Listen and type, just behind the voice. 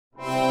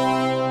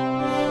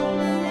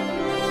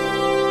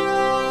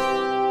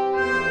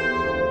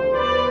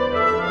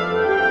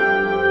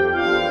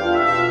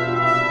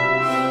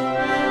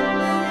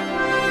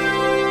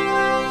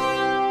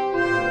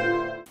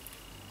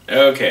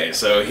Okay,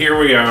 so here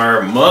we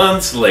are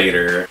months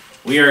later.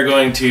 We are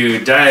going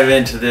to dive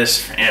into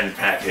this fan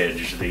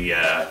package, the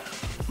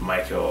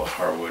Michael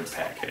Harwood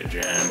package.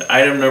 And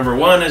item number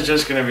one is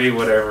just going to be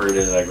whatever it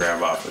is I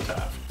grab off the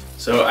top.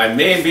 So I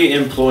may be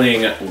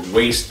employing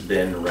waste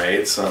bin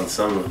rights on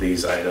some of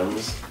these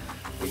items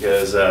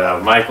because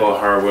Michael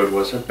Harwood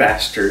was a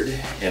bastard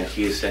and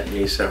he sent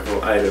me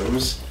several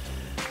items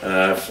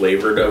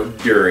flavored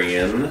of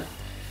durian.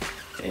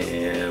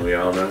 And we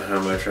all know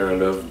how much I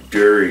love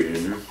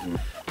durian.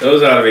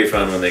 Those ought to be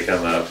fun when they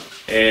come up.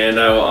 And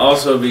I will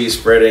also be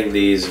spreading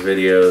these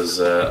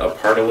videos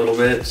apart a little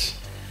bit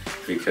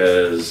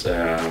because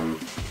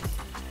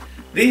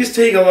these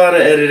take a lot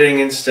of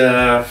editing and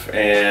stuff,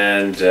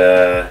 and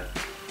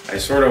I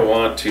sort of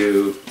want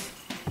to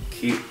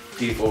keep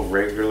people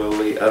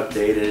regularly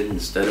updated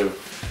instead of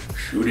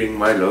shooting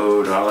my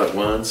load all at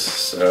once.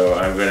 So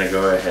I'm going to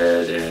go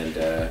ahead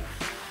and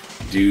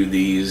do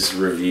these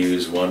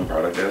reviews one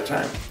product at a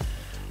time.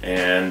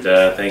 And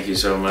thank you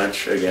so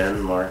much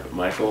again,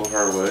 Michael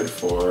Harwood,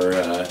 for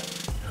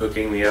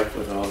hooking me up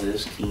with all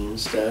this keen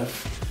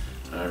stuff.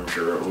 I'm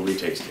sure it will be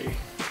tasty.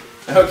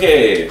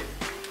 Okay,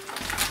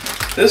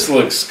 this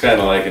looks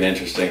kind of like an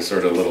interesting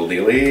sort of little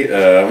dealie.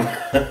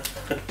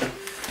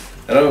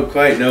 I don't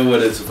quite know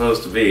what it's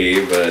supposed to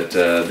be, but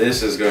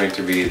this is going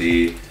to be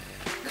the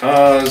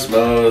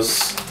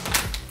Cosmos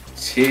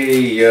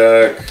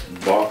Tteokboki.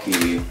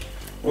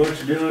 What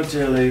you doing,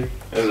 Tilly?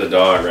 There's a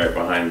dog right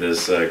behind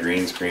this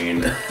green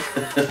screen.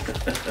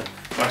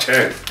 Watch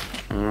out.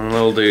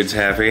 Little dude's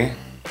happy.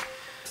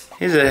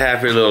 He's a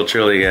happy little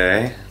chilly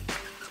guy.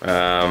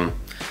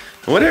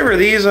 Whatever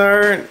these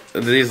are,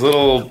 these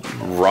little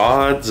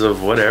rods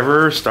of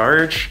whatever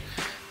starch,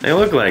 they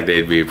look like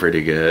they'd be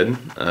pretty good.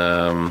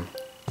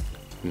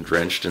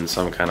 Drenched in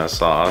some kind of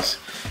sauce.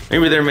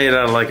 Maybe they're made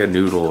out of like a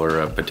noodle or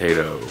a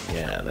potato.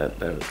 Yeah,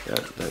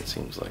 that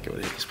seems like it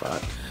would hit the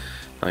spot.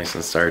 Nice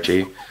and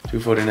starchy.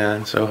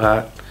 $2.49, so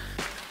hot.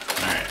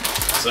 Alright,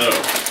 so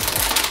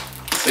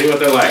let's see what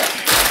they're like.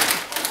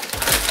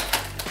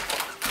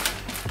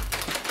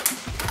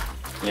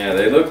 Yeah,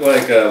 they look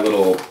like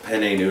little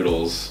penne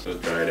noodles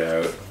with dried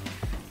out.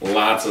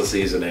 Lots of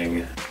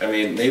seasoning. I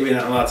mean, maybe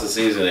not lots of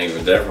seasoning,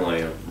 but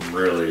definitely a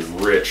really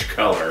rich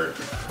color.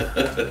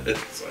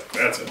 It's like,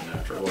 that's a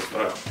natural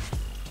stuff.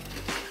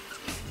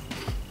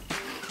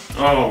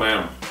 Oh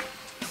man.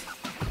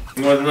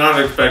 I was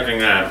not expecting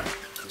that.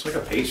 It's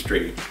like a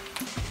pastry.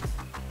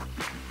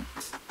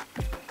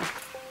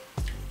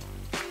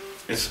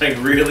 It's like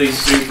really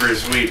super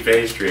sweet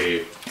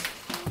pastry.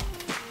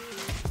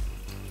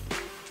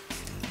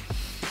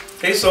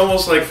 Tastes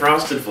almost like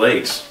Frosted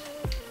Flakes.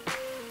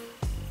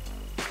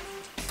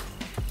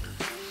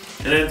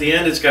 And at the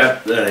end it's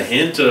got a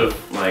hint of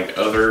like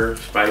other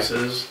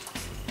spices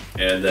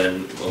and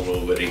then a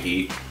little bit of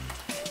heat.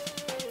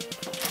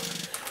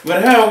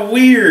 But how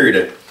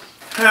weird!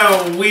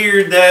 How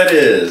weird that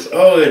is!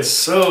 Oh, it's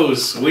so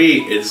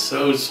sweet. It's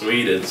so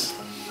sweet. It's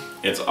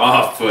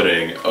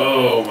off-putting.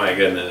 Oh my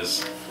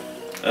goodness.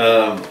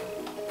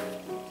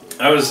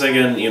 I was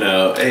thinking, you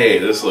know, hey,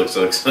 this looks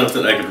like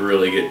something I could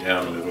really get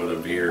down with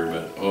a beer,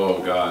 but oh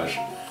gosh,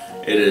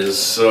 it is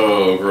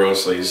so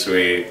grossly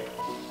sweet.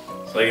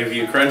 It's like if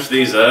you crunch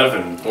these up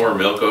and pour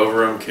milk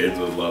over them, kids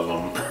would love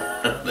them.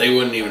 They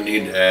wouldn't even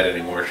need to add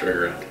any more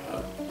sugar on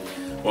top.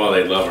 Well,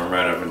 they'd love them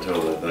right up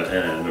until the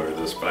end, or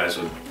the spice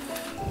would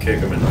kick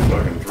them in the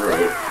fucking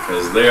throat,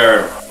 because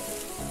they're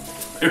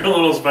a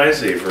little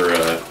spicy for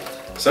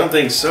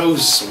something so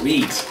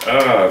sweet.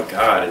 Oh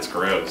god, it's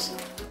gross.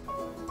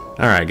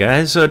 Alright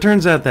guys, so it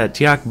turns out that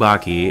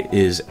Tteokboki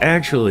is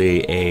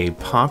actually a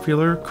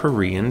popular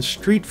Korean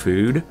street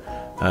food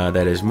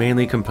that is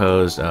mainly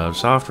composed of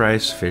soft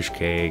rice, fish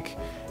cake,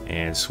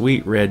 and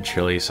sweet red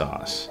chili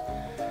sauce.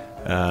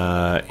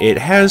 It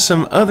has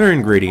some other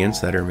ingredients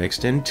that are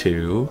mixed in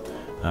too.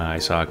 I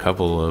saw a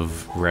couple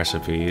of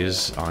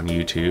recipes on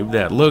YouTube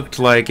that looked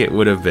like it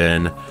would have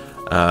been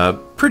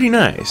pretty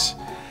nice.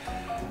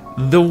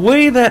 The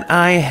way that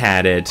I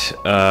had it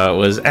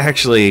was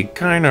actually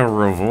kind of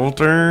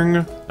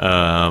revolting.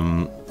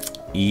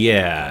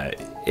 Yeah,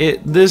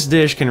 this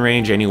dish can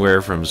range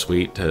anywhere from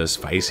sweet to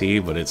spicy,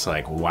 but it's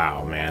like,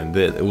 wow, man.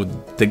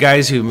 The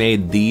guys who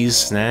made these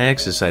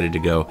snacks decided to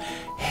go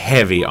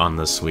heavy on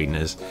the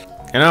sweetness.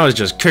 And I was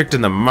just kicked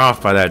in the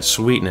mouth by that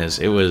sweetness.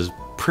 It was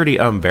pretty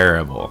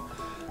unbearable.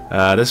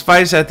 The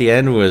spice at the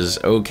end was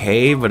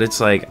okay, but it's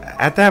like,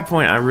 at that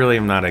point, I really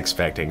am not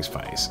expecting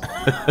spice.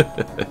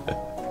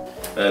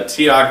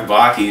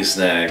 Tteokboki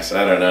snacks,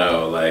 I don't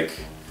know, like,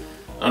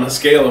 on a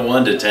scale of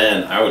 1 to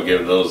 10, I would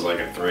give those like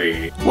a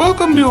 3.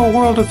 Welcome to a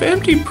world of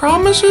empty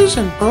promises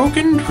and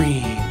broken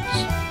dreams.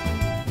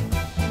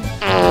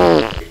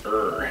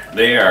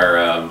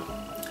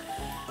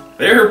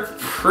 They're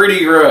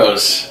pretty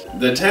gross.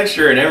 The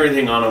texture and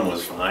everything on them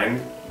was fine.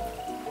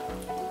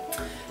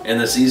 And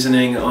the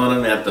seasoning on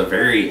them at the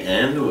very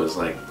end was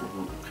like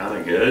kind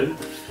of good.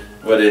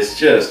 But it's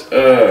just,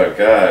 oh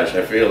gosh,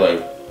 I feel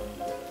like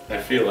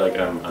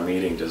I'm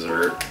eating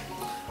dessert.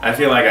 I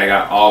feel like I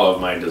got all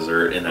of my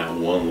dessert in that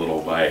one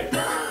little bite.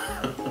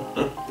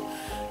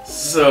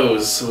 So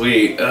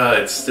sweet.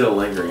 It's still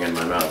lingering in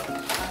my mouth.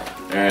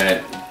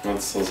 Alright,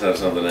 let's have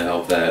something to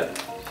help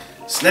that.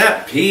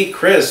 Snap Pea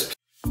Crisp.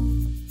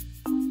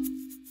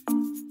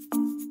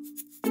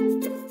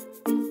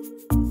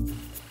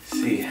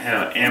 See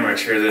how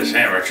amateur this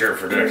amateur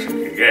production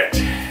can get.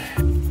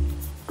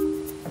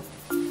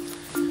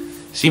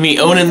 See me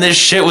owning this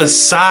shit with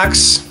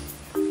socks?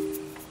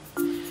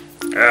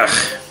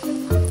 Ugh.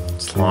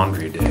 It's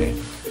laundry day.